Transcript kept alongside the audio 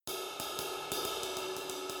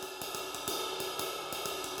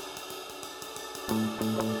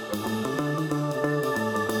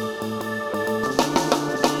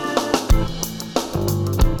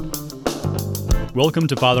Welcome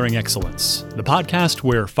to Fathering Excellence, the podcast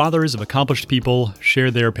where fathers of accomplished people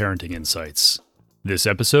share their parenting insights. This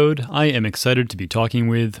episode, I am excited to be talking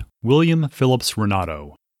with William Phillips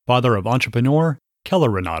Renato, father of entrepreneur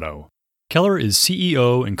Keller Renato. Keller is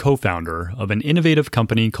CEO and co-founder of an innovative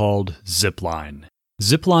company called Zipline.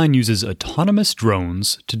 Zipline uses autonomous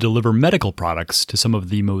drones to deliver medical products to some of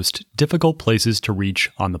the most difficult places to reach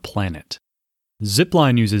on the planet.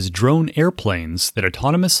 Zipline uses drone airplanes that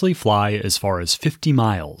autonomously fly as far as 50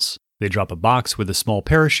 miles. They drop a box with a small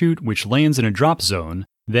parachute which lands in a drop zone.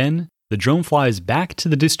 Then, the drone flies back to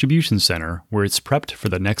the distribution center where it's prepped for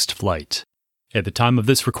the next flight. At the time of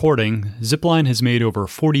this recording, Zipline has made over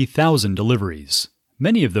 40,000 deliveries.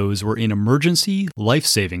 Many of those were in emergency,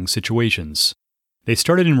 life-saving situations. They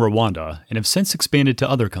started in Rwanda and have since expanded to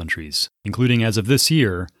other countries, including as of this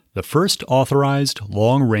year, the first authorized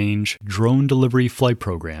long-range drone delivery flight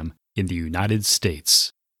program in the United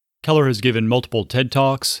States. Keller has given multiple TED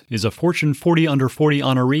Talks, is a Fortune 40 Under 40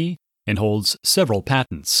 honoree, and holds several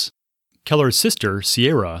patents. Keller's sister,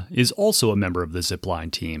 Sierra, is also a member of the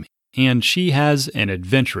Zipline team, and she has an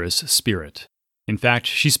adventurous spirit. In fact,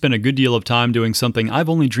 she spent a good deal of time doing something I've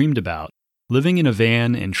only dreamed about, living in a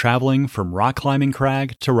van and traveling from rock climbing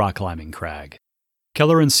crag to rock climbing crag.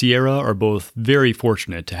 Keller and Sierra are both very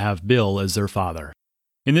fortunate to have Bill as their father.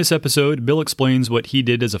 In this episode, Bill explains what he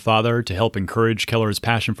did as a father to help encourage Keller's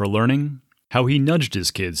passion for learning, how he nudged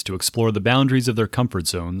his kids to explore the boundaries of their comfort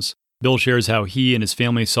zones. Bill shares how he and his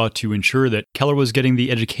family sought to ensure that Keller was getting the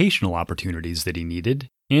educational opportunities that he needed,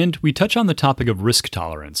 and we touch on the topic of risk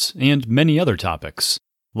tolerance and many other topics.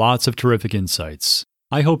 Lots of terrific insights.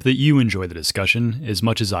 I hope that you enjoy the discussion as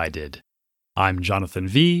much as I did. I'm Jonathan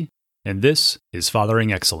V., and this is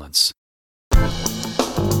Fathering Excellence.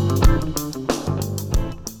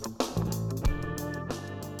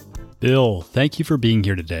 Bill, thank you for being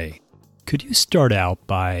here today. Could you start out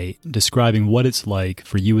by describing what it's like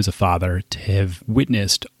for you as a father to have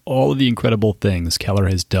witnessed all of the incredible things Keller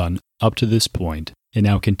has done up to this point and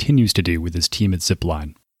now continues to do with his team at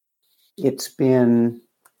Zipline? It's been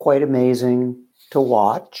quite amazing to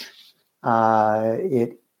watch.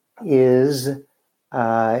 It is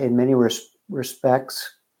in many respects,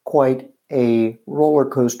 quite a roller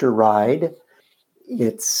coaster ride.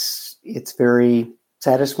 It's very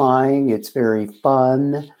satisfying. It's very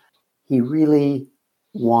fun. He really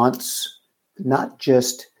wants not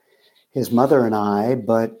just his mother and I,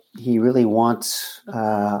 but he really wants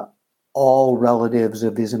all relatives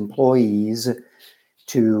of his employees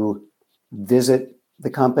to visit the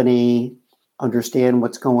company, understand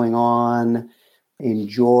what's going on,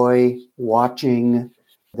 enjoy watching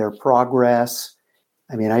their progress.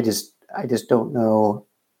 I mean, I just don't know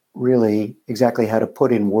really exactly how to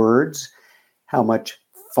put in words how much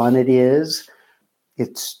fun it is.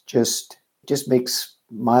 It's just makes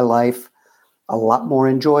my life a lot more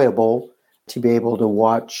enjoyable to be able to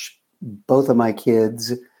watch both of my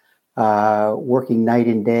kids working night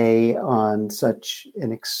and day on such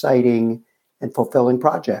an exciting and fulfilling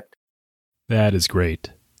project. That is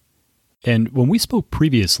great. And when we spoke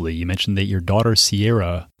previously, you mentioned that your daughter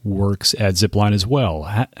Sierra works at Zipline as well.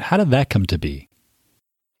 How did that come to be?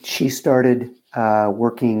 She started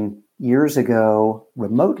working years ago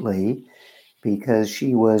remotely because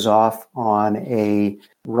she was off on a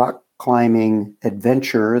rock climbing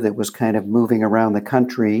adventure that was kind of moving around the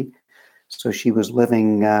country. So she was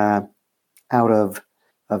living out of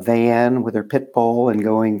a van with her pit bull and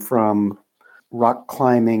going from rock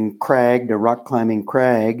climbing crag to rock climbing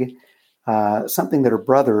crag. Something that her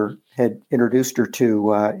brother had introduced her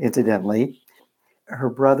to, incidentally. Her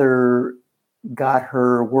brother got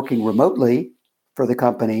her working remotely for the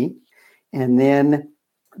company. And then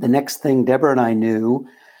the next thing Deborah and I knew,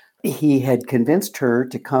 he had convinced her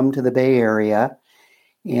to come to the Bay Area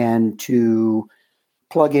and to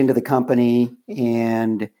plug into the company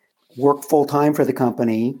and work full-time for the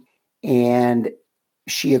company. And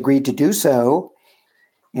she agreed to do so.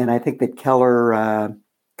 And I think that Keller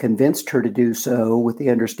convinced her to do so with the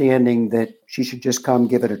understanding that she should just come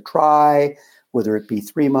give it a try, whether it be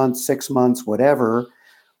 3 months, 6 months, whatever.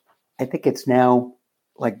 I think it's now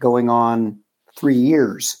like going on 3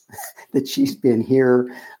 years that she's been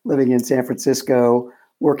here living in San Francisco,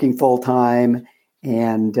 working full time.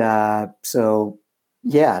 And so,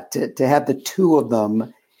 yeah, to have the two of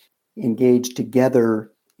them engaged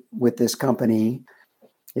together with this company,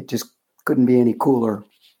 it just couldn't be any cooler.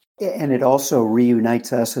 And it also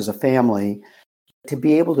reunites us as a family to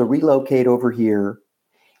be able to relocate over here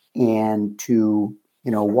and to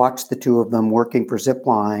watch the two of them working for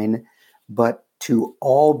Zipline, but to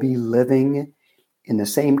all be living in the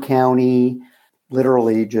same county,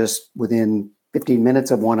 literally just within 15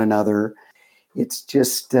 minutes of one another. It's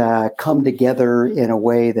just come together in a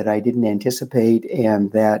way that I didn't anticipate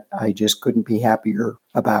and that I just couldn't be happier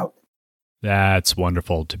about. That's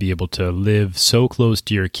wonderful to be able to live so close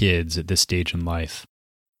to your kids at this stage in life.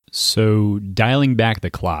 So, dialing back the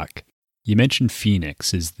clock, you mentioned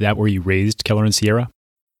Phoenix. Is that where you raised Keller and Sierra?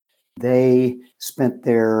 They spent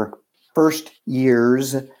their first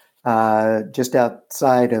years just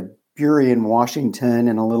outside of Burien, Washington,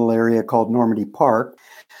 in a little area called Normandy Park.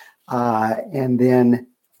 And then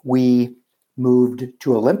we moved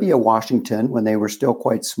to Olympia, Washington, when they were still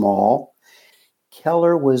quite small.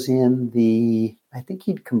 Keller was I think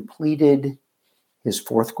he'd completed his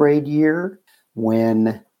fourth grade year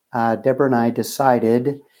when Deborah and I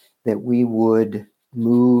decided that we would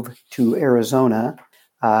move to Arizona.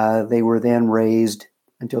 They were then raised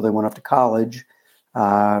until they went off to college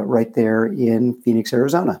right there in Phoenix,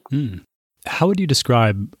 Arizona. How would you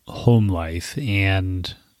describe home life,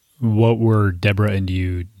 and what were Deborah and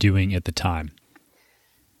you doing at the time?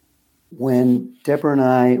 When Deborah and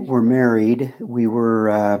I were married, we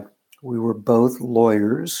were both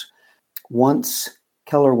lawyers. Once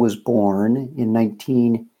Keller was born in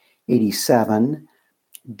 1987,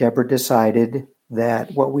 Deborah decided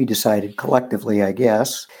that, what we decided collectively, I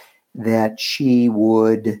guess, that she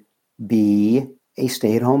would be a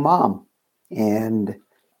stay-at-home mom. And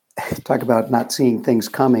talk about not seeing things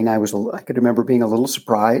coming. I could remember being a little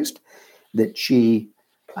surprised that she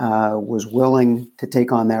was willing to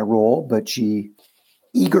take on that role, but she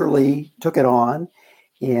eagerly took it on.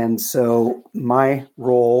 And so my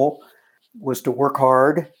role was to work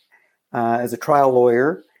hard as a trial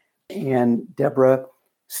lawyer, and Deborah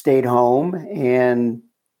stayed home and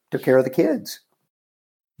took care of the kids.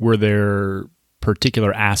 Were there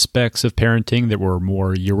particular aspects of parenting that were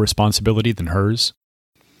more your responsibility than hers?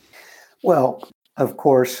 Well, of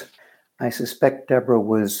course, I suspect Deborah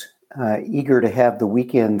was eager to have the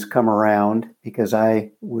weekends come around, because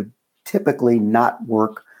I would typically not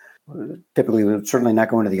work, would certainly not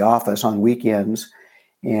go into the office on weekends,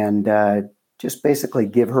 and just basically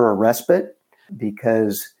give her a respite,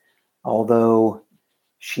 because although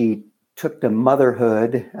she took to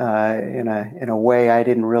motherhood in a way I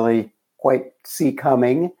didn't really quite see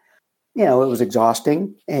coming, it was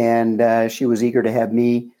exhausting, and she was eager to have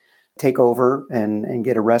me take over and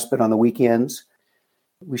get a respite on the weekends.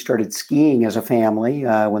 We started skiing as a family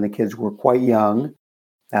when the kids were quite young,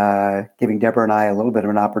 giving Deborah and I a little bit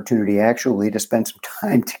of an opportunity actually to spend some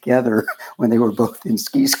time together when they were both in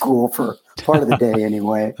ski school for part of the day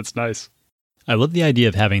anyway. That's nice. I love the idea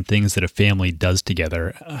of having things that a family does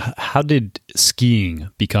together. How did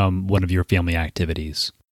skiing become one of your family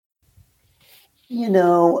activities?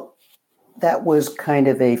 That was kind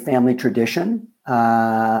of a family tradition.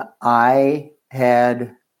 I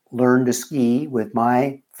had learned to ski with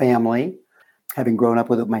my family. Having grown up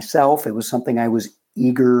with it myself, it was something I was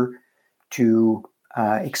eager to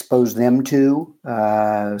expose them to,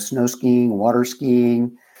 snow skiing, water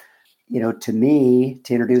skiing. To me,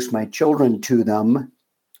 to introduce my children to them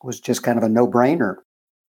was just kind of a no-brainer.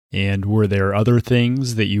 And were there other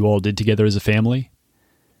things that you all did together as a family?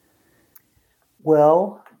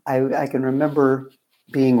 Well, I can remember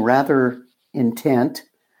being rather intent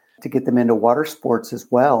to get them into water sports as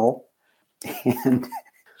well. And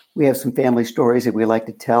we have some family stories that we like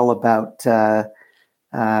to tell about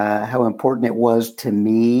how important it was to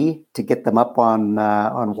me to get them up on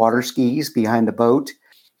water skis behind the boat.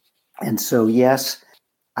 And so, yes,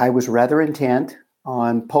 I was rather intent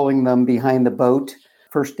on pulling them behind the boat,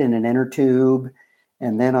 first in an inner tube,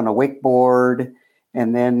 and then on a wakeboard,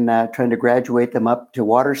 and then trying to graduate them up to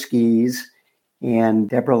water skis. And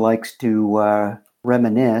Deborah likes to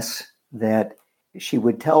reminisce that she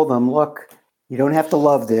would tell them, look, you don't have to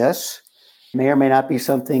love this. It may or may not be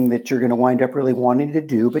something that you're going to wind up really wanting to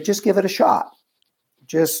do, but just give it a shot.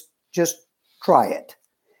 Just try it.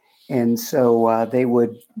 And so they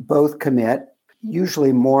would both commit,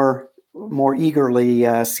 usually more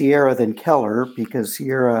eagerly Sierra than Keller, because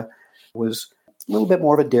Sierra was a little bit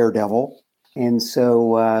more of a daredevil. And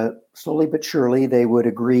so slowly but surely, they would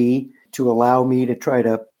agree to allow me to try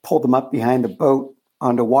to pull them up behind the boat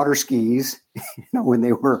onto water skis, when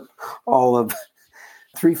they were all of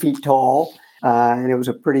 3 feet tall. And it was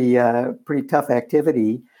a pretty tough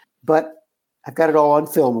activity. But I've got it all on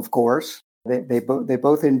film, of course. They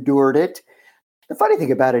both endured it. The funny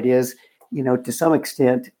thing about it is, to some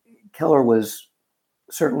extent, Keller was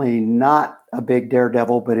certainly not a big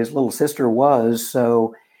daredevil, but his little sister was.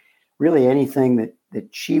 So really anything that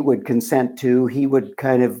she would consent to, he would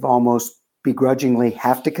kind of almost begrudgingly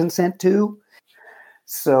have to consent to.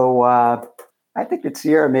 So I think that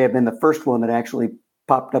Sierra may have been the first one that actually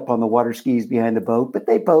popped up on the water skis behind the boat, but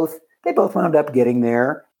they both wound up getting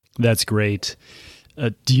there. That's great.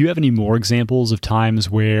 Do you have any more examples of times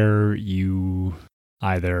where you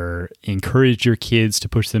either encouraged your kids to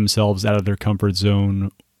push themselves out of their comfort zone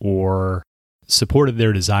or supported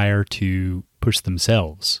their desire to push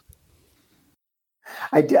themselves?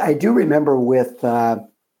 I do remember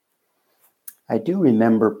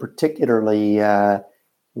particularly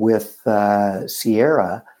with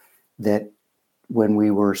Sierra that when we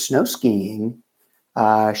were snow skiing,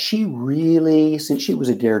 she really, since she was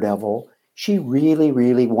a daredevil, she really,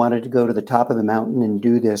 really wanted to go to the top of the mountain and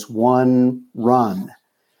do this one run.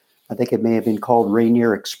 I think it may have been called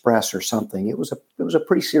Rainier Express or something. It was a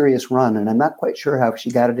pretty serious run, and I'm not quite sure how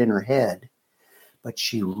she got it in her head, but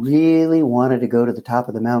she really wanted to go to the top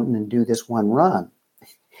of the mountain and do this one run.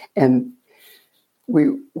 And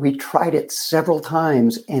we tried it several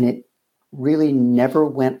times, and it really never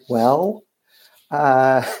went well.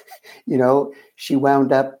 She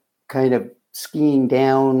wound up kind of skiing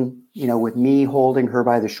down, with me holding her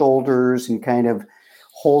by the shoulders and kind of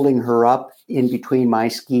holding her up in between my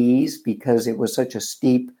skis because it was such a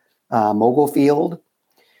steep mogul field.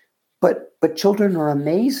 But children are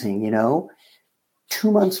amazing,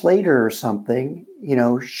 2 months later or something,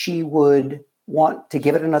 she would want to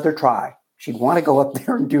give it another try. She'd want to go up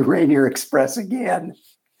there and do Rainier Express again.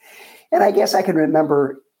 And I guess I can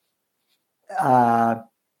remember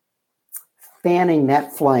fanning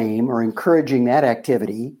that flame or encouraging that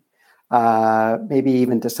activity, maybe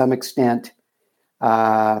even to some extent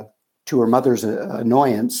to her mother's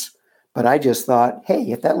annoyance. But I just thought,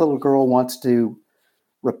 hey, if that little girl wants to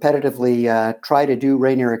repetitively try to do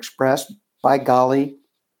Rainier Express, by golly,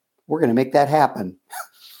 we're going to make that happen.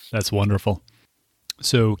 That's wonderful.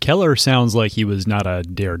 So Keller sounds like he was not a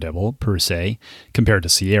daredevil per se compared to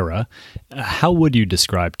Sierra. How would you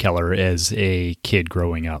describe Keller as a kid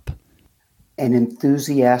growing up? An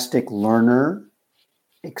enthusiastic learner,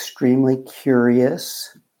 extremely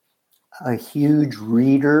curious, a huge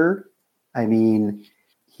reader. I mean,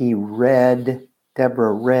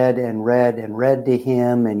 Deborah read and read and read to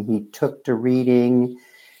him, and he took to reading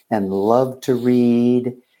and loved to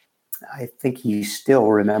read. I think he still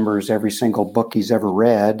remembers every single book he's ever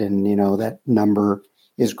read, and that number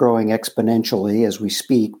is growing exponentially as we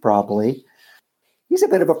speak, probably. He's a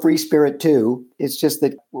bit of a free spirit too. It's just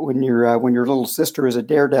that when your little sister is a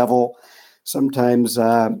daredevil, sometimes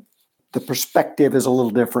the perspective is a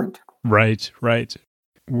little different. Right.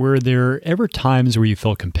 Were there ever times where you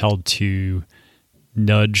felt compelled to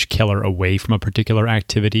nudge Keller away from a particular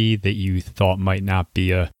activity that you thought might not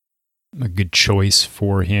be a good choice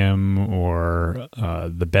for him or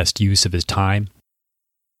the best use of his time?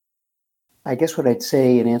 I guess what I'd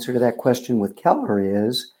say in answer to that question with Keller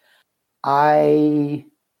is I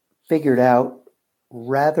figured out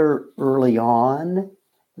rather early on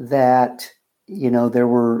that, there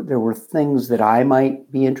were things that I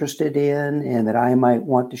might be interested in and that I might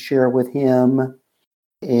want to share with him.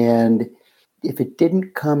 And if it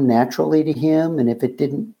didn't come naturally to him, and if it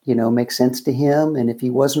didn't, make sense to him, and if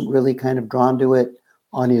he wasn't really kind of drawn to it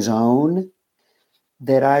on his own,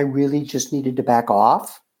 that I really just needed to back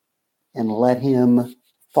off and let him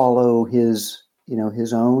follow his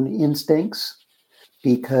own instincts,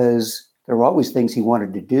 because there were always things he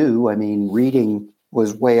wanted to do. I mean, reading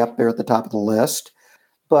was way up there at the top of the list,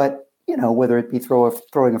 but, whether it be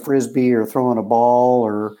throwing a Frisbee or throwing a ball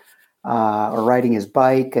or riding his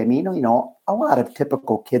bike. I mean, a lot of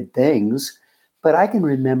typical kid things, but I can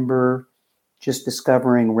remember just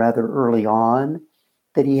discovering rather early on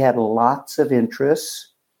that he had lots of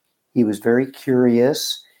interests. He was very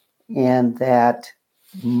curious, and that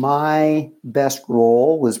my best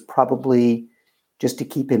role was probably just to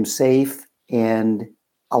keep him safe and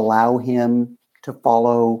allow him to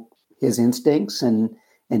follow his instincts and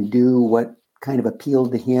do what kind of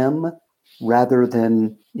appealed to him, rather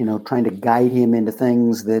than, trying to guide him into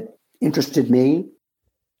things that interested me.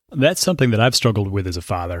 That's something that I've struggled with as a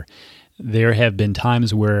father. There have been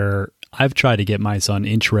times where I've tried to get my son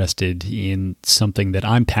interested in something that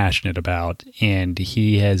I'm passionate about, and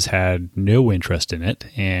he has had no interest in it,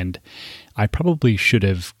 and I probably should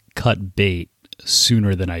have cut bait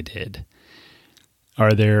sooner than I did.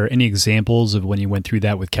 Are there any examples of when you went through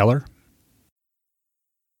that with Keller?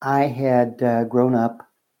 I had grown up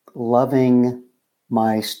loving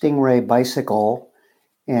my Stingray bicycle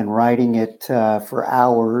and riding it for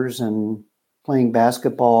hours and playing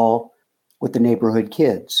basketball with the neighborhood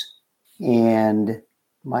kids. And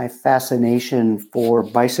my fascination for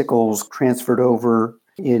bicycles transferred over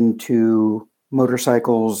into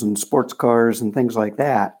motorcycles and sports cars and things like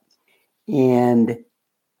that. And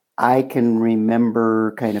I can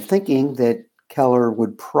remember kind of thinking that Keller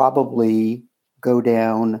would probably go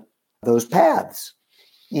down those paths.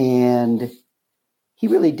 And he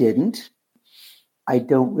really didn't. I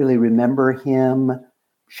don't really remember him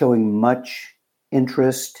showing much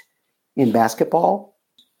interest in basketball.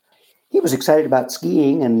 He was excited about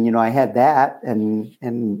skiing, and I had that,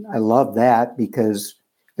 and I loved that because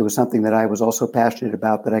it was something that I was also passionate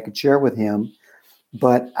about that I could share with him.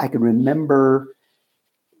 But I can remember,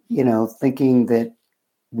 thinking that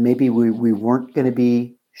maybe we weren't going to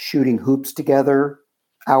be shooting hoops together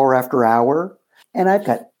hour after hour. And I've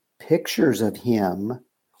got pictures of him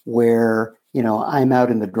where, I'm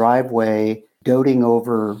out in the driveway doting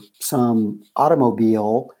over some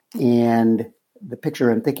automobile, and the picture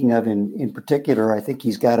I'm thinking of in particular, I think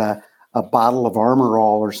he's got a bottle of Armor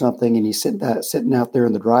All or something, and he's sitting out there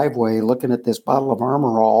in the driveway looking at this bottle of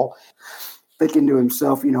Armor All, thinking to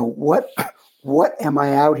himself, what am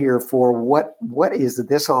I out here for? What is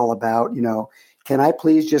this all about? Can I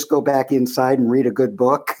please just go back inside and read a good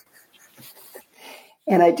book?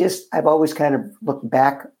 And I've always kind of looked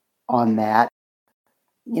back on that,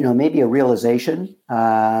 maybe a realization.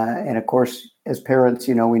 And of course, as parents,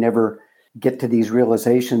 we never get to these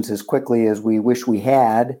realizations as quickly as we wish we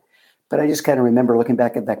had. But I just kind of remember looking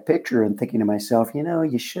back at that picture and thinking to myself,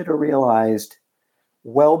 you should have realized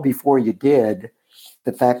well before you did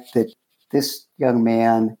the fact that this young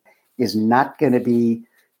man is not going to be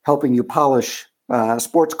helping you polish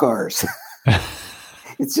sports cars.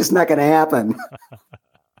 It's just not going to happen.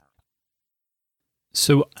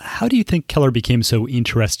 So how do you think Keller became so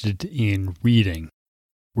interested in reading?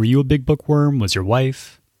 Were you a big bookworm? Was your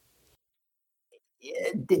wife?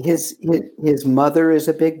 His mother is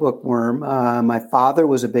a big bookworm. My father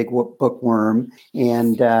was a big bookworm.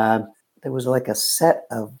 And there was like a set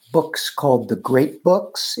of books called The Great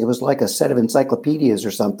Books. It was like a set of encyclopedias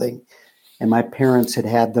or something. And my parents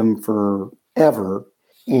had them forever.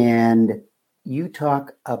 And you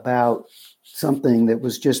talk about something that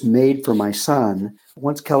was just made for my son.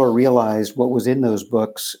 Once Keller realized what was in those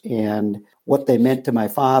books and what they meant to my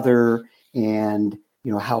father, and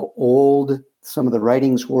how old some of the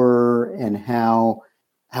writings were, and how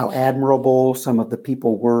admirable some of the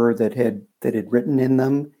people were that had written in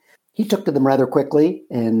them, he took to them rather quickly.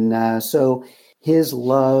 And so his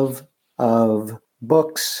love of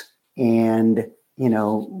books and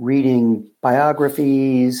reading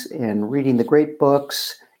biographies and reading the great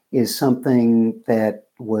books is something that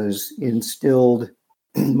was instilled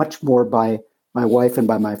much more by my wife and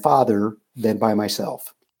by my father than by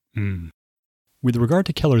myself. Mm. With regard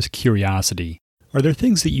to Keller's curiosity, are there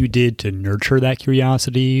things that you did to nurture that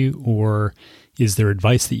curiosity, or is there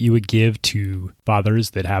advice that you would give to fathers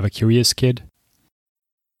that have a curious kid?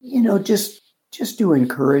 Just to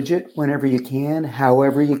encourage it whenever you can,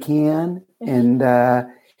 however you can, and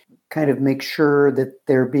kind of make sure that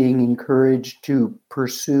they're being encouraged to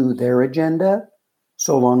pursue their agenda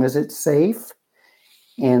so long as it's safe.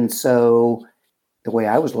 And so the way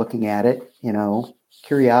I was looking at it,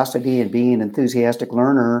 curiosity and being an enthusiastic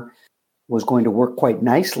learner was going to work quite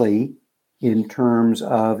nicely in terms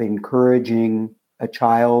of encouraging a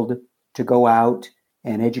child to go out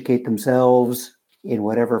and educate themselves in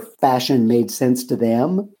whatever fashion made sense to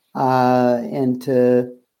them, and to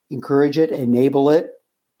encourage it, enable it,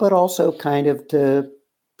 but also kind of to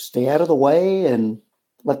stay out of the way and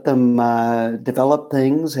let them develop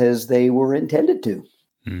things as they were intended to.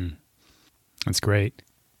 That's great.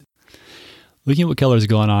 Looking at what Keller's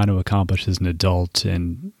gone on to accomplish as an adult,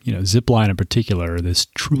 and Zipline in particular, this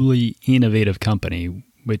truly innovative company,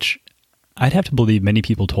 which I'd have to believe many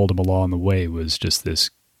people told him along the way was just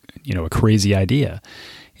this, a crazy idea.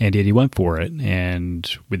 And yet he went for it, and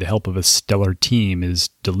with the help of a stellar team is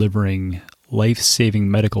delivering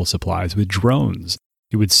life-saving medical supplies with drones.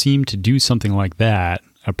 It would seem to do something like that,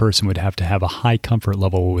 a person would have to have a high comfort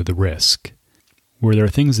level with the risk. Were there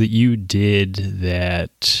things that you did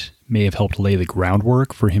that may have helped lay the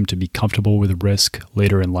groundwork for him to be comfortable with risk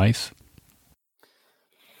later in life?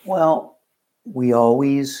 Well, we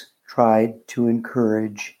always tried to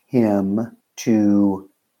encourage him to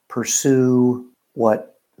pursue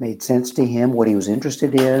what made sense to him, what he was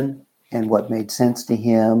interested in, and what made sense to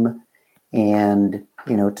him. And,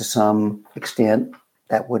 to some extent,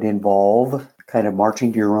 that would involve kind of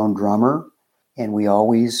marching to your own drummer. And we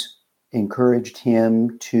always encouraged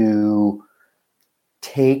him to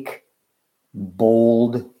take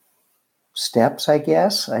bold steps, I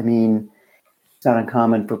guess. I mean, it's not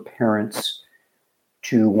uncommon for parents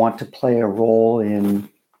to want to play a role in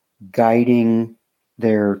guiding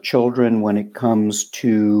their children when it comes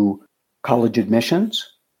to college admissions.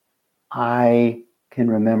 I can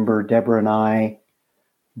remember Deborah and I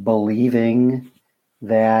believing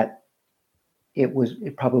that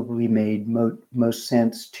it probably made most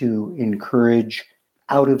sense to encourage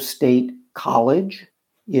out-of-state college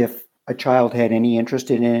if a child had any interest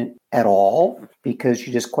in it at all, because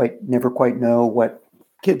you just never quite know what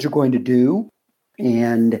kids are going to do,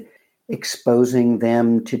 and exposing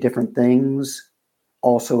them to different things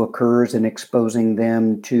also occurs in exposing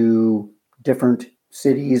them to different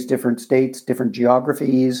cities, different states, different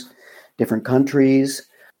geographies, different countries.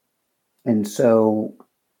 And so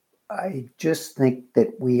I just think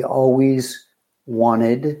that we always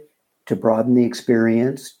wanted to broaden the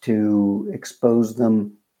experience, to expose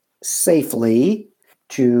them safely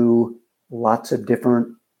to lots of different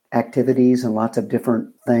activities and lots of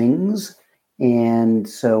different things. And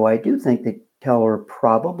so I do think that Keller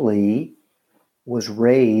probably was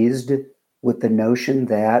raised with the notion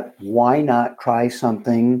that why not try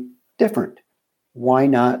something different? Why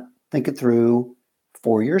not think it through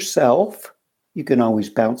for yourself? You can always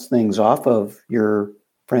bounce things off of your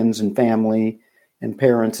friends and family and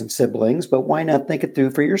parents and siblings, but why not think it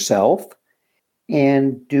through for yourself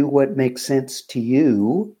and do what makes sense to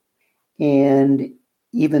you? And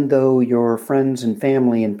even though your friends and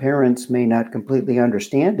family and parents may not completely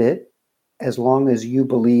understand it, as long as you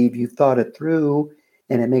believe you've thought it through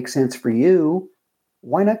and it makes sense for you,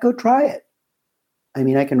 why not go try it? I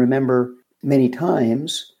mean, I can remember many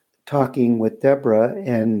times talking with Deborah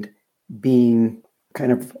and being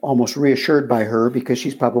kind of almost reassured by her, because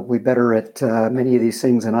she's probably better at many of these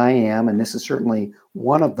things than I am, and this is certainly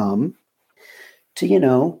one of them,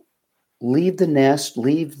 to, leave the nest,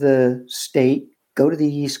 leave the state, go to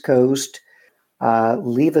the East Coast,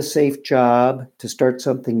 leave a safe job to start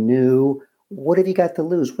something new. What have you got to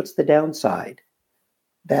lose? What's the downside?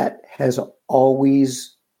 That has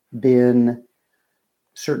always been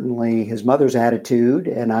certainly his mother's attitude,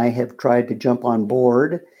 and I have tried to jump on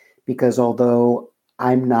board, because although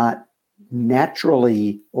I'm not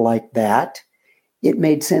naturally like that, it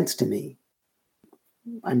made sense to me.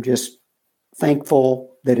 I'm just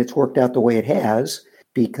thankful that it's worked out the way it has,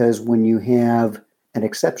 because when you have an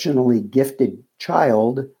exceptionally gifted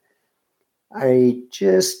child, I'm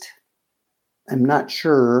not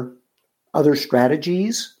sure other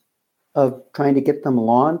strategies of trying to get them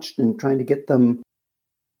launched and trying to get them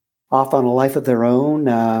off on a life of their own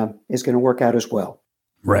is going to work out as well.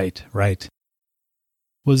 Right.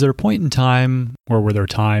 Was there a point in time, or were there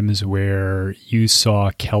times where you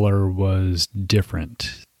saw Keller was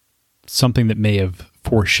different? Something that may have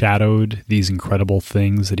foreshadowed these incredible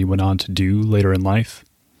things that he went on to do later in life?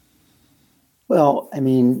 Well, I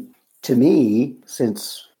mean, to me,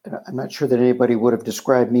 since I'm not sure that anybody would have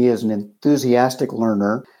described me as an enthusiastic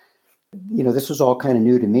learner, this was all kind of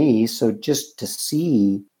new to me. So just to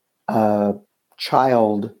see a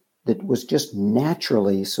child that was just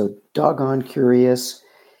naturally so doggone curious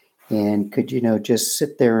and could, just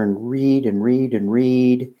sit there and read and read and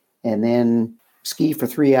read, and then ski for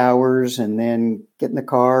 3 hours and then get in the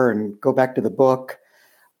car and go back to the book.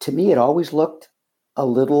 To me, it always looked a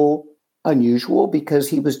little unusual because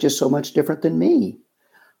he was just so much different than me.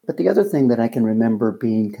 But the other thing that I can remember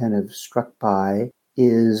being kind of struck by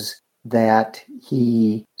is that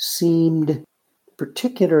he seemed,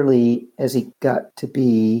 particularly as he got to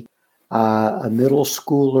be a middle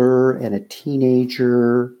schooler and a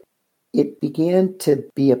teenager, it began to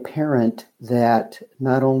be apparent that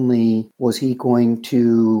not only was he going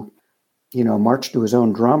to, march to his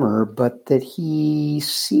own drummer, but that he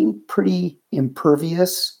seemed pretty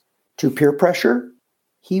impervious to peer pressure.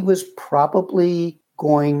 He was probably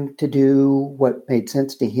going to do what made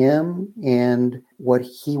sense to him and what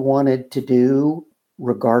he wanted to do,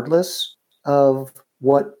 regardless of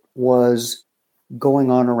what was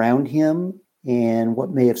going on around him and what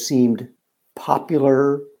may have seemed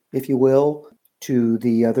popular, if you will, to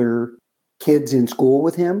the other kids in school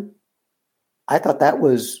with him. I thought that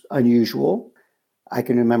was unusual. I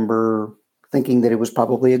can remember thinking that it was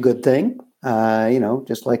probably a good thing.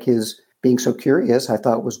 Just like his being so curious, I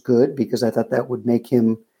thought was good, because I thought that would make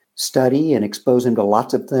him study and expose him to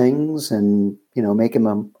lots of things and, make him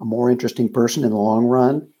a more interesting person in the long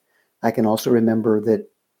run. I can also remember that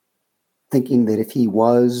thinking that if he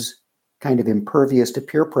was kind of impervious to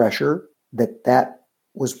peer pressure, that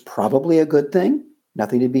was probably a good thing,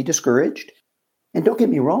 nothing to be discouraged. And don't get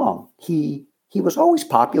me wrong, he was always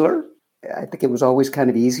popular. I think it was always kind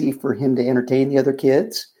of easy for him to entertain the other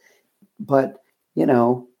kids. But,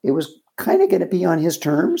 it was kind of going to be on his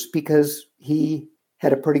terms, because he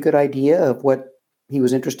had a pretty good idea of what he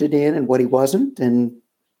was interested in and what he wasn't. And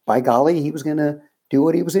by golly, he was going to do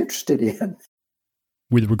what he was interested in.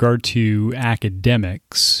 With regard to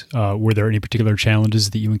academics, were there any particular challenges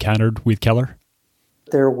that you encountered with Keller?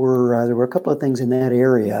 There were a couple of things in that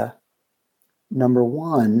area. Number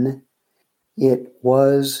one, it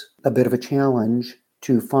was a bit of a challenge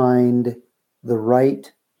to find the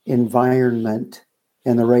right environment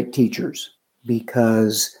and the right teachers,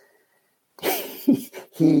 because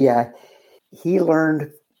he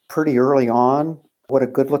learned pretty early on what a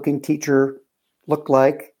good-looking teacher looked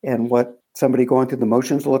like and what somebody going through the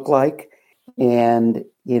motions looked like. And,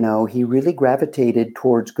 he really gravitated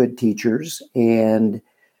towards good teachers. And,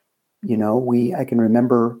 I can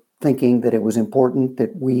remember thinking that it was important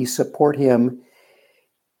that we support him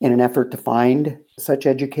in an effort to find such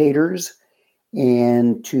educators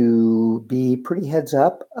and to be pretty heads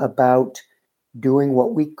up about doing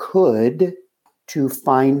what we could to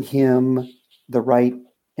find him the right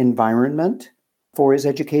environment for his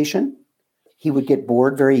education. He would get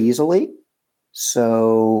bored very easily.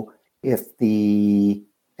 So if the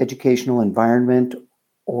educational environment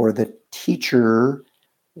or the teacher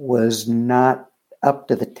was not up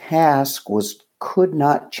to the task, could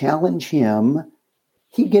not challenge him,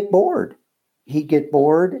 he'd get bored.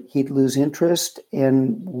 He'd lose interest,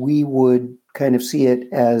 and we would kind of see it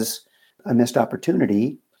as a missed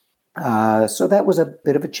opportunity. So that was a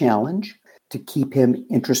bit of a challenge to keep him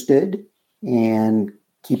interested and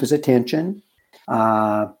keep his attention.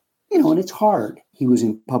 And it's hard. He was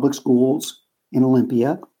in public schools in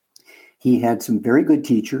Olympia. He had some very good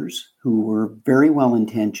teachers who were very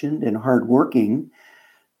well-intentioned and hardworking,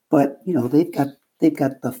 but, they've got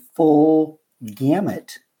the full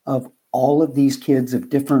gamut of all of these kids of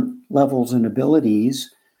different levels and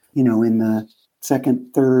abilities, in the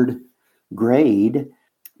second, third grade.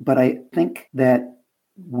 But I think that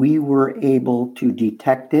we were able to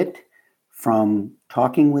detect it from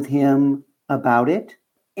talking with him about it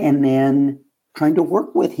and then trying to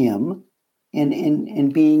work with him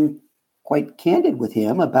and being quite candid with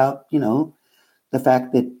him about, the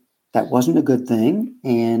fact that that wasn't a good thing.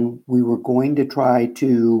 And we were going to try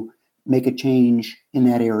to make a change in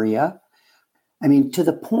that area. I mean, to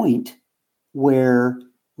the point where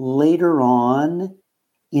later on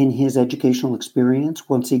in his educational experience,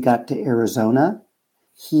 once he got to Arizona,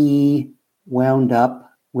 he wound up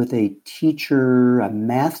with a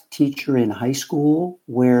math teacher in high school,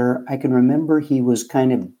 where I can remember he was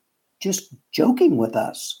kind of just joking with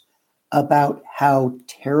us about how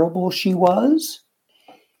terrible she was.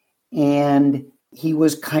 And he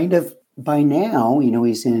was kind of, by now,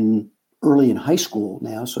 he's early in high school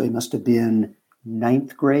now, so he must have been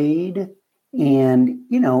ninth grade. And,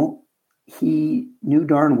 he knew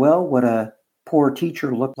darn well what a poor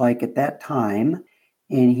teacher looked like at that time.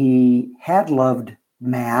 And he had loved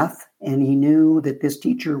math, and he knew that this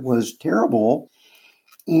teacher was terrible.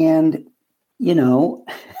 And,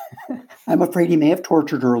 I'm afraid he may have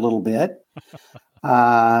tortured her a little bit.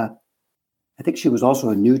 I think she was also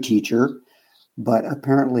a new teacher, but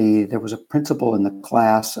apparently there was a principal in the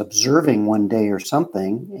class observing one day or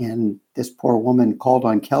something, and this poor woman called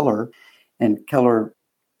on Keller, and Keller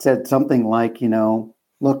said something like,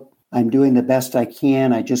 look, I'm doing the best I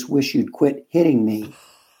can. I just wish you'd quit hitting me.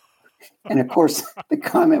 And of course, the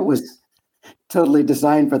comment was totally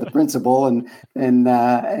designed for the principal and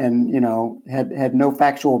had no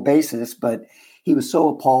factual basis, but he was so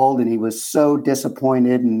appalled and he was so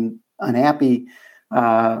disappointed and unhappy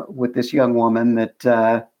with this young woman that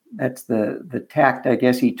that's the tact, I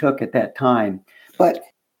guess, he took at that time. But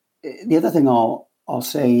the other thing I'll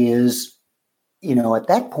say is, at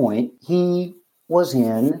that point, he was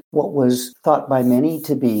in what was thought by many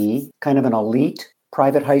to be kind of an elite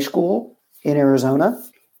private high school in Arizona.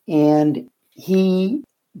 And he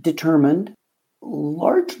determined,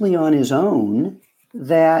 largely on his own,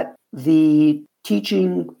 that the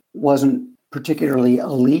teaching wasn't particularly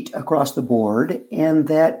elite across the board, and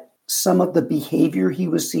that some of the behavior he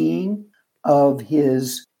was seeing of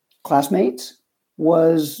his classmates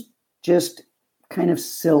was just kind of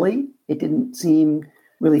silly. It didn't seem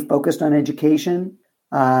really focused on education,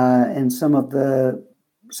 and some of the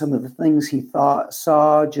things he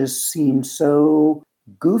saw just seemed so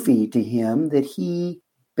goofy to him that he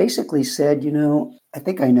basically said, I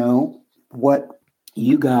think I know what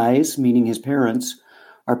you guys, meaning his parents,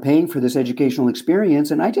 are paying for this educational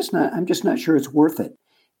experience, and I'm just not sure it's worth it.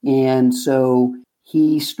 And so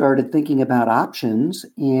he started thinking about options,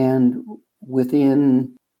 and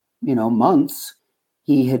within, months,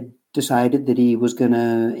 he had decided that he was going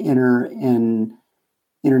to enter an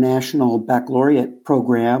international baccalaureate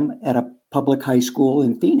program at a public high school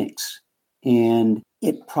in Phoenix. And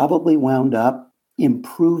it probably wound up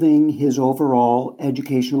improving his overall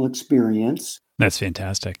educational experience. That's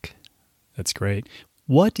fantastic. That's great.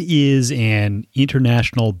 What is an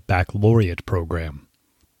International Baccalaureate program?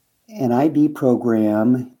 An IB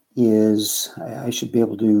program is, I should be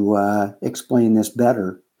able to explain this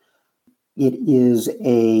better. It is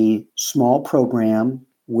a small program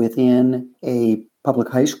within a public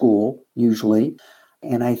high school, usually.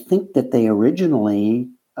 And I think that they originally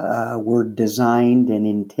were designed and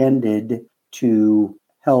intended to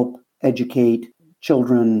help educate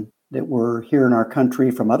children that were here in our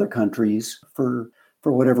country from other countries for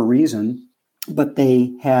whatever reason. But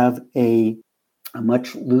they have a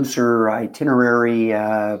much looser itinerary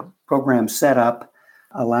program set up,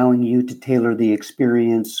 allowing you to tailor the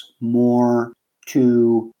experience more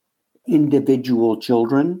to individual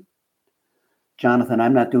children. Jonathan,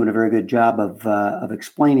 I'm not doing a very good job of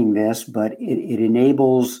explaining this, but it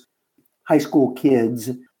enables high school kids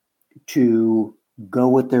to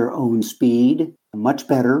go at their own speed, much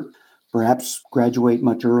better, perhaps graduate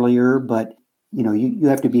much earlier, but you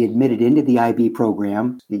have to be admitted into the IB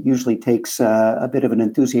program. It usually takes a bit of an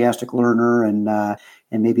enthusiastic learner and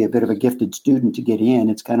maybe a bit of a gifted student to get in.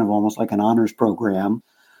 It's kind of almost like an honors program.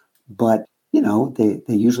 But, they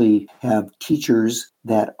usually have teachers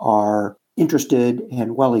that are interested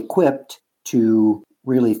and well-equipped to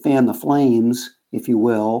really fan the flames, if you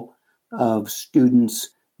will, of students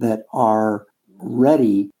that are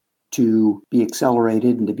ready to be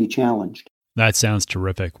accelerated and to be challenged. That sounds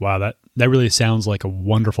terrific. Wow, that really sounds like a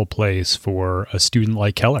wonderful place for a student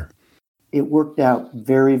like Keller. It worked out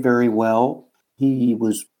very, very well. He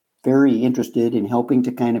was very interested in helping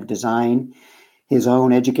to kind of design his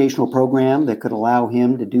own educational program that could allow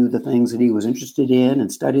him to do the things that he was interested in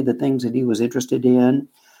and study the things that he was interested in.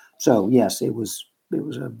 So yes, it was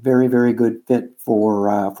a very, very good fit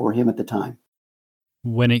for him at the time.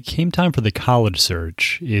 When it came time for the college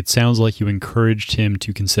search, it sounds like you encouraged him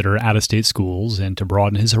to consider out-of-state schools and to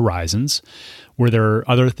broaden his horizons. Were there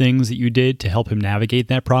other things that you did to help him navigate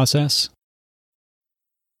that process?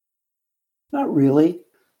 Not really.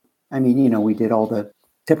 I mean, we did all the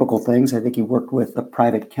typical things. I think he worked with a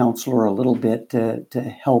private counselor a little bit to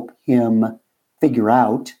help him figure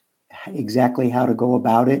out exactly how to go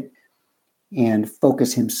about it and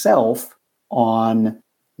focus himself on,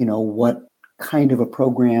 what kind of a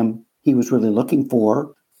program he was really looking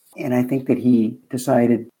for. And I think that he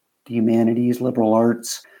decided the humanities, liberal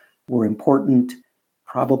arts were important,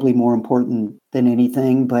 probably more important than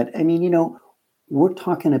anything. But I mean, we're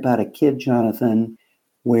talking about a kid, Jonathan,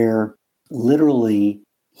 where literally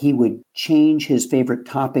he would change his favorite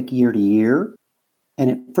topic year to year.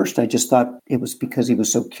 And at first I just thought it was because he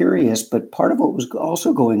was so curious. But part of what was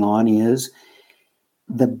also going on is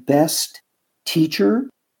the best teacher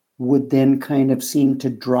would then kind of seem to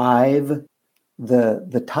drive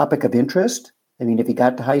the topic of interest. I mean, if he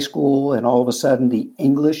got to high school and all of a sudden the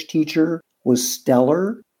English teacher was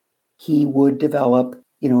stellar, he would develop,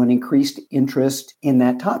 an increased interest in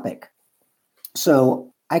that topic.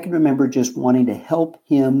 So I can remember just wanting to help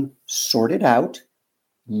him sort it out.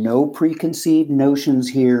 No preconceived notions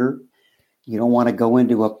here. You don't want to go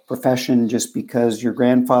into a profession just because your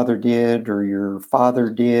grandfather did or your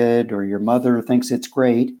father did or your mother thinks it's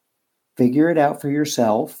great. Figure it out for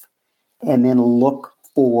yourself and then look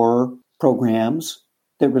for programs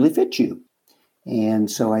that really fit you.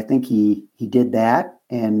 And so I think he did that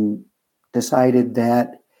and decided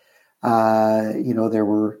that, there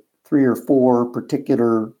were 3 or 4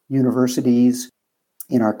 particular universities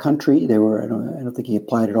in our country. They were, I don't think he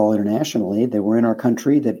applied at all internationally. They were in our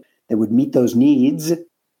country that would meet those needs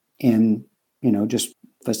and, just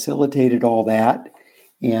facilitated all that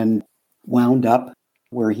and wound up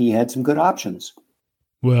where he had some good options.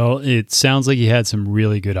 Well, it sounds like he had some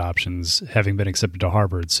really good options, having been accepted to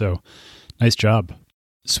Harvard, so nice job.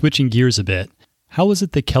 Switching gears a bit, how was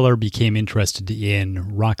it that Keller became interested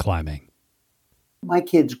in rock climbing? My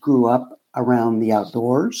kids grew up around the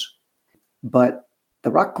outdoors, but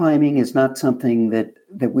the rock climbing is not something that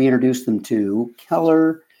we introduced them to.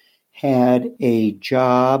 Keller had a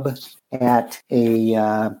job at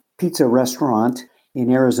a pizza restaurant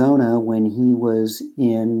in Arizona when he was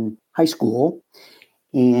in high school.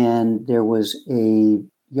 And there was a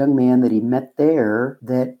young man that he met there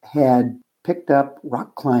that had picked up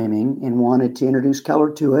rock climbing and wanted to introduce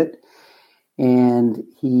Keller to it. And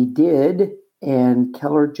he did, and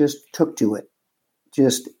Keller just took to it,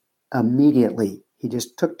 just immediately. He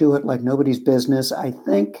just took to it like nobody's business. I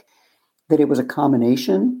think that it was a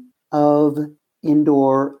combination of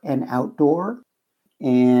indoor and outdoor.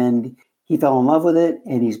 And he fell in love with it,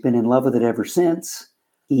 and he's been in love with it ever since.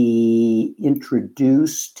 He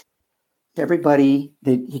introduced everybody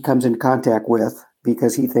that he comes in contact with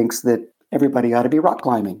because he thinks that everybody ought to be rock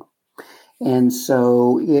climbing. And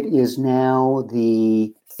so it is now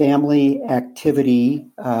the family activity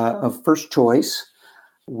of first choice.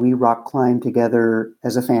 We rock climb together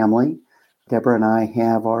as a family. Deborah and I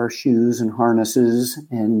have our shoes and harnesses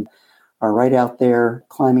and are right out there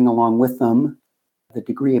climbing along with them. The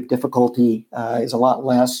degree of difficulty is a lot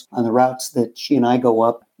less on the routes that she and I go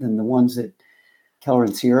up than the ones that Keller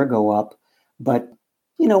and Sierra go up. But,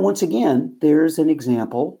 once again, there's an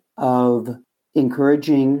example of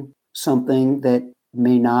encouraging something that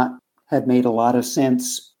may not have made a lot of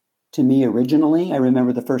sense to me originally. I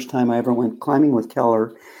remember the first time I ever went climbing with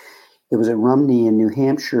Keller. It was at Rumney in New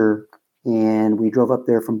Hampshire, and we drove up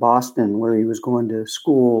there from Boston, where he was going to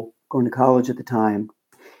school, going to college at the time.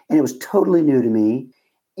 And it was totally new to me,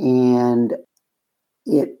 and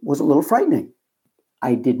it was a little frightening.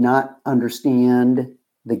 I did not understand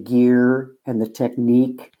the gear and the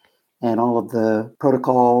technique and all of the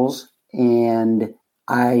protocols, and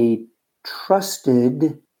I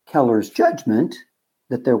trusted Keller's judgment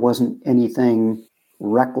that there wasn't anything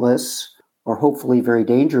reckless or hopefully very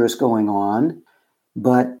dangerous going on,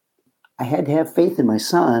 but I had to have faith in my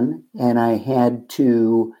son, and I had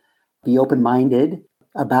to be open-minded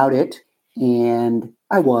about it, and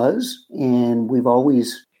I was, and we've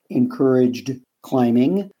always encouraged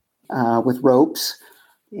climbing with ropes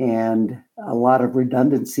and a lot of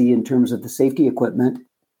redundancy in terms of the safety equipment.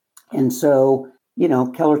 And so,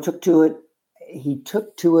 Keller took to it. He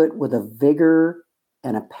took to it with a vigor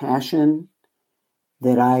and a passion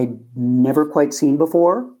that I'd never quite seen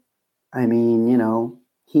before. I mean,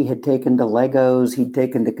 he had taken to Legos, he'd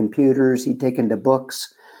taken to computers, he'd taken to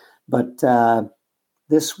books, but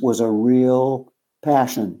this was a real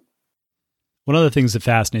passion. One of the things that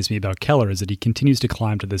fascinates me about Keller is that he continues to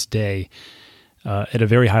climb to this day at a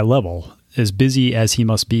very high level. As busy as he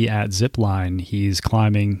must be at Zipline, he's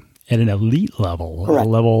climbing at an elite level, Correct. A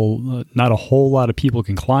level not a whole lot of people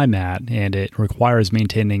can climb at, and it requires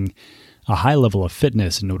maintaining a high level of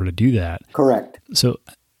fitness in order to do that. Correct. So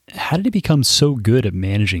how did he become so good at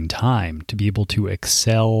managing time to be able to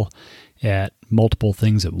excel at multiple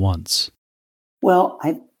things at once? Well,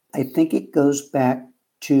 I think it goes back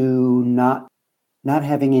to not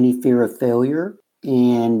having any fear of failure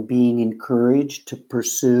and being encouraged to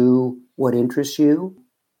pursue what interests you.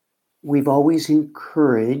 We've always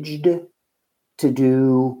encouraged to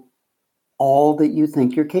do all that you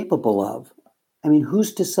think you're capable of. I mean,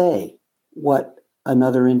 who's to say what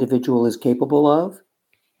another individual is capable of?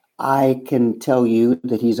 I can tell you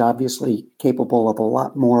that he's obviously capable of a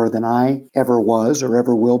lot more than I ever was or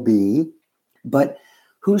ever will be, but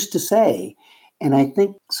who's to say? And I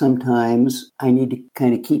think sometimes I need to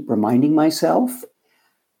kind of keep reminding myself,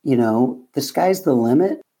 the sky's the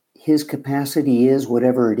limit. His capacity is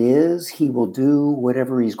whatever it is. He will do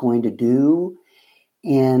whatever he's going to do.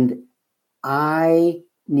 And I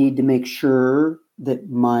need to make sure that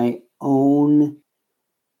my own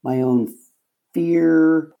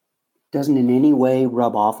fear doesn't in any way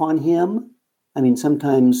rub off on him. I mean,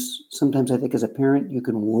 sometimes I think as a parent, you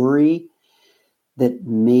can worry that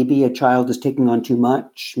maybe a child is taking on too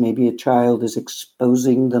much. Maybe a child is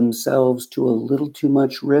exposing themselves to a little too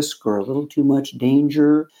much risk or a little too much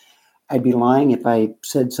danger. I'd be lying if I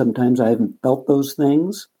said sometimes I haven't felt those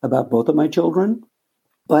things about both of my children.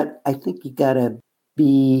 But I think you got to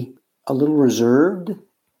be a little reserved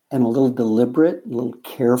and a little deliberate, a little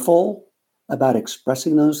careful about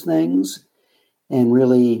expressing those things and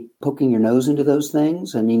really poking your nose into those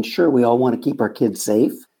things. I mean, sure, we all want to keep our kids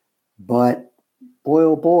safe, but boy,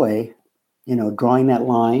 oh boy, drawing that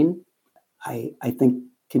line, I think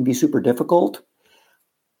can be super difficult.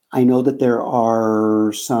 I know that there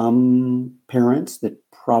are some parents that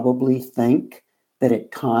probably think that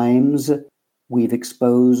at times we've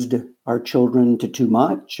exposed our children to too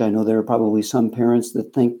much. I know there are probably some parents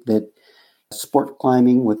that think that sport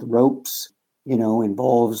climbing with ropes,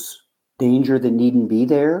 involves danger that needn't be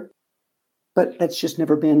there. But that's just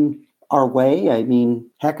never been our way. I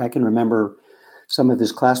mean, heck, I can remember some of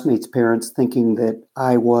his classmates' parents thinking that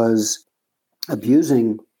I was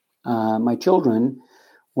abusing my children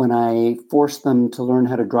when I forced them to learn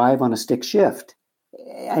how to drive on a stick shift.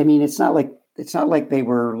 I mean, it's not like they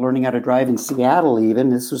were learning how to drive in Seattle even.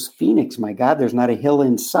 This was Phoenix. My God, there's not a hill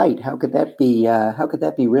in sight. How could that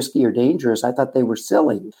be risky or dangerous? I thought they were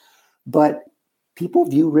silly. But people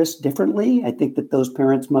view risk differently. I think that those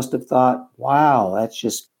parents must have thought, wow,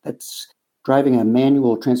 that's driving a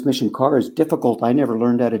manual transmission car is difficult. I never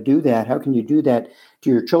learned how to do that. How can you do that to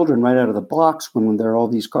your children right out of the blocks when there are all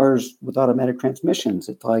these cars with automatic transmissions?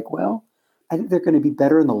 It's like, well, I think they're going to be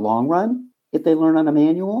better in the long run if they learn on a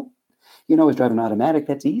manual. You know, as driving automatic,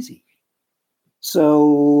 that's easy.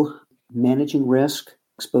 So managing risk,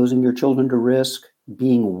 exposing your children to risk,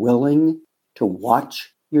 being willing to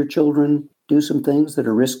watch your children do some things that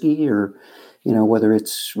are risky, or, you know, whether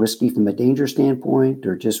it's risky from a danger standpoint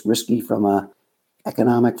or just risky from a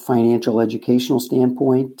economic, financial, educational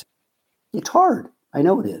standpoint. It's hard. I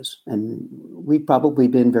know it is. And we've probably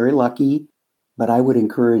been very lucky, but I would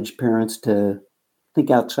encourage parents to think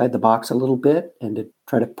outside the box a little bit and to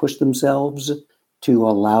try to push themselves to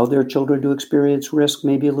allow their children to experience risk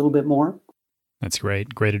maybe a little bit more. That's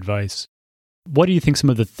great. Great advice. What do you think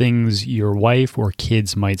some of the things your wife or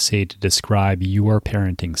kids might say to describe your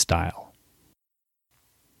parenting style?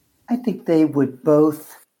 I think they would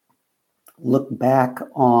both look back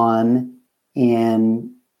on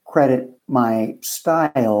and credit my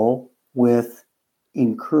style with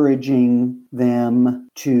encouraging them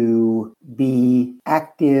to be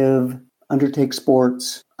active, undertake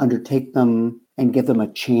sports, undertake them and give them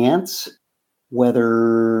a chance,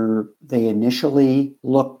 whether they initially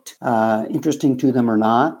looked interesting to them or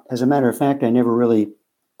not. As a matter of fact, I never really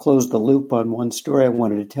closed the loop on one story I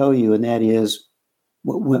wanted to tell you, and that is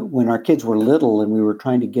when our kids were little and we were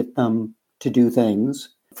trying to get them to do things.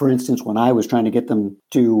 For instance, when I was trying to get them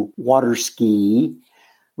to water ski,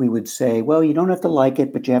 we would say, well, you don't have to like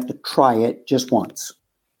it, but you have to try it just once.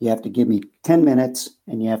 You have to give me 10 minutes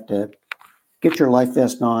and you have to get your life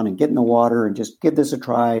vest on and get in the water and just give this a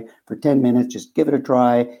try for 10 minutes. Just give it a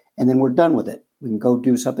try, and then we're done with it. We can go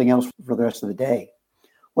do something else for the rest of the day.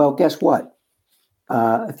 Well, guess what?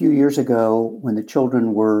 A few years ago, when the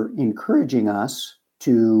children were encouraging us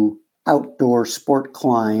to outdoor sport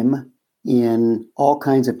climb in all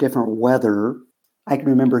kinds of different weather, I can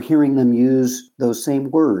remember hearing them use those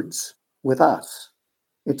same words with us.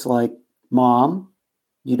 It's like, Mom,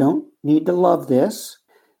 you don't need to love this.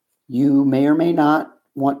 You may or may not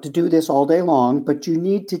want to do this all day long, but you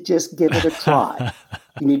need to just give it a try.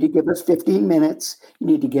 You need to give us 15 minutes. You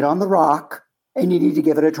need to get on the rock, and you need to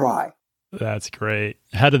give it a try. That's great.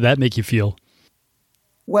 How did that make you feel?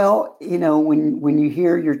 Well, you know, when you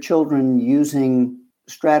hear your children using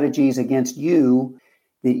strategies against you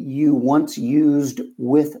that you once used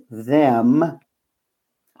with them,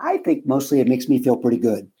 I think mostly it makes me feel pretty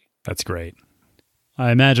good. That's great.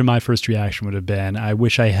 I imagine my first reaction would have been, I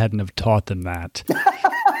wish I hadn't have taught them that.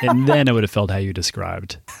 And then I would have felt how you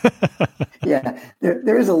described. Yeah,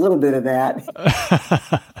 there is a little bit of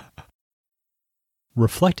that.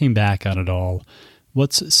 Reflecting back on it all,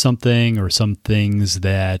 what's something or some things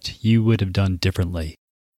that you would have done differently?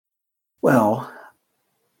 Well,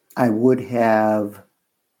 I would have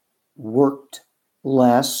worked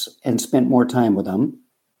less and spent more time with them.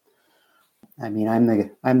 I mean, I'm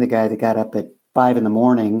the guy that got up at 5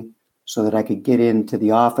 a.m. so that I could get into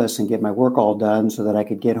the office and get my work all done, so that I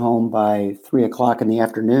could get home by 3 o'clock in the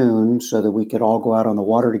afternoon, so that we could all go out on the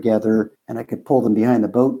water together and I could pull them behind the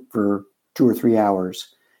boat for 2 or 3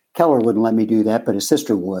 hours. Keller wouldn't let me do that, but his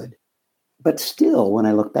sister would. But still, when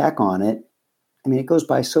I look back on it, I mean, it goes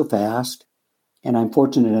by so fast, and I'm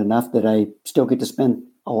fortunate enough that I still get to spend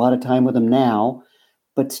a lot of time with them now,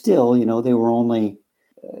 but still, you know, they were only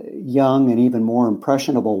young and even more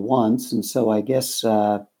impressionable once. And so I guess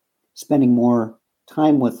spending more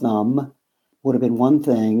time with them would have been one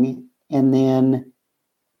thing. And then,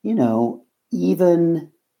 you know,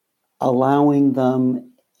 even allowing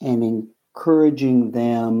them and encouraging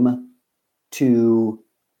them to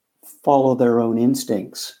follow their own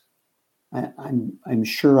instincts. I'm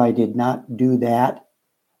sure I did not do that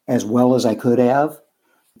as well as I could have.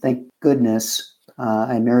 Thank goodness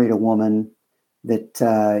I married a woman that,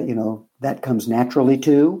 that comes naturally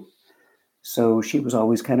to. So she was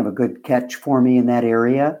always kind of a good catch for me in that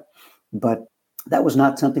area. But that was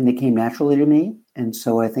not something that came naturally to me. And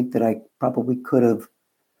so I think that I probably could have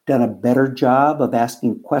done a better job of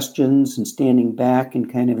asking questions and standing back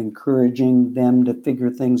and kind of encouraging them to figure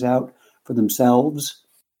things out for themselves.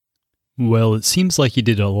 Well, it seems like you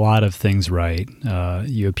did a lot of things right.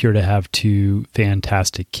 You appear to have 2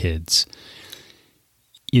 fantastic kids.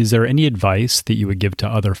 Is there any advice that you would give to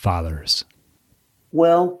other fathers?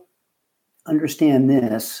 Well, understand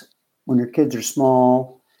this. When your kids are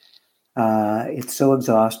small, it's so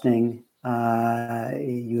exhausting.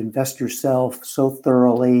 You invest yourself so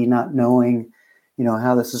thoroughly, not knowing,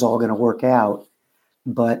 how this is all going to work out.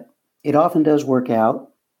 But it often does work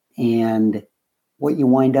out. And what you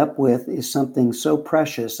wind up with is something so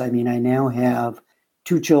precious. I mean, I now have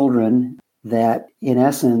 2 children that, in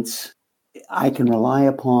essence, I can rely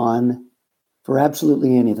upon for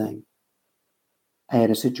absolutely anything. I had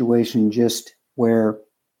a situation just where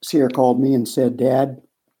Sierra called me and said, "Dad,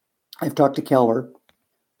 I've talked to Keller.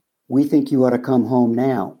 We think you ought to come home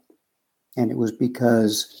now." And it was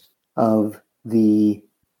because of the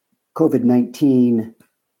COVID-19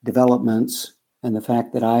 developments and the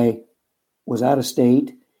fact that I was out of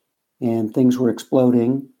state and things were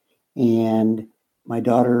exploding. And my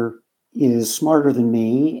daughter is smarter than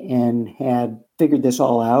me and had figured this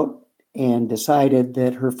all out and decided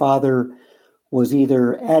that her father was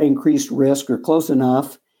either at increased risk or close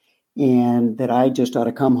enough, and that I just ought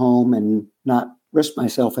to come home and not risk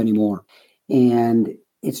myself anymore. And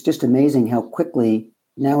it's just amazing how quickly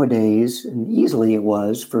nowadays and easily it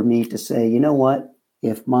was for me to say, you know what,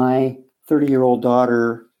 if my 30-year-old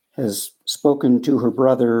daughter has spoken to her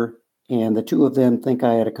brother and the two of them think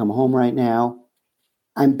I ought to come home right now,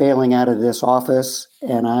 I'm bailing out of this office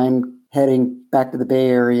and I'm heading back to the Bay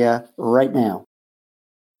Area right now.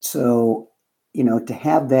 So, to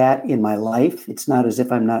have that in my life, it's not as if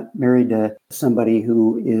I'm not married to somebody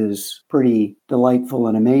who is pretty delightful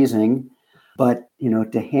and amazing, but,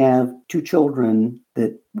 to have two children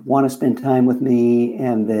that want to spend time with me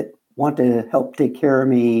and that want to help take care of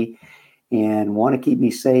me and want to keep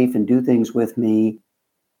me safe and do things with me,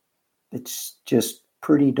 it's just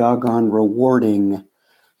pretty doggone rewarding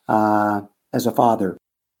as a father.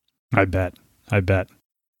 I bet.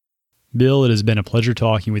 Bill, it has been a pleasure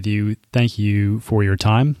talking with you. Thank you for your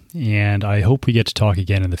time, and I hope we get to talk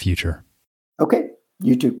again in the future. Okay,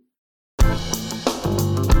 you too.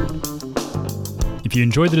 If you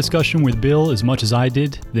enjoyed the discussion with Bill as much as I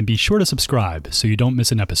did, then be sure to subscribe so you don't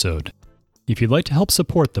miss an episode. If you'd like to help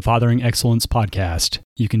support the Fathering Excellence podcast,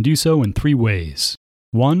 you can do so in 3 ways.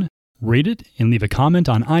 1, rate it and leave a comment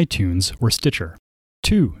on iTunes or Stitcher.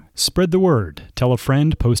 2, spread the word, tell a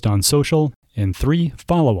friend, post on social. And 3,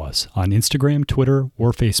 follow us on Instagram, Twitter,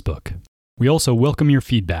 or Facebook. We also welcome your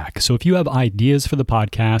feedback, so if you have ideas for the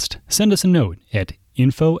podcast, send us a note at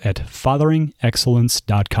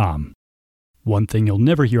info@fatheringexcellence.com. One thing you'll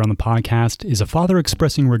never hear on the podcast is a father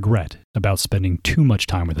expressing regret about spending too much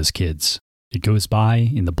time with his kids. It goes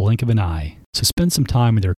by in the blink of an eye, so spend some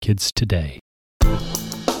time with your kids today.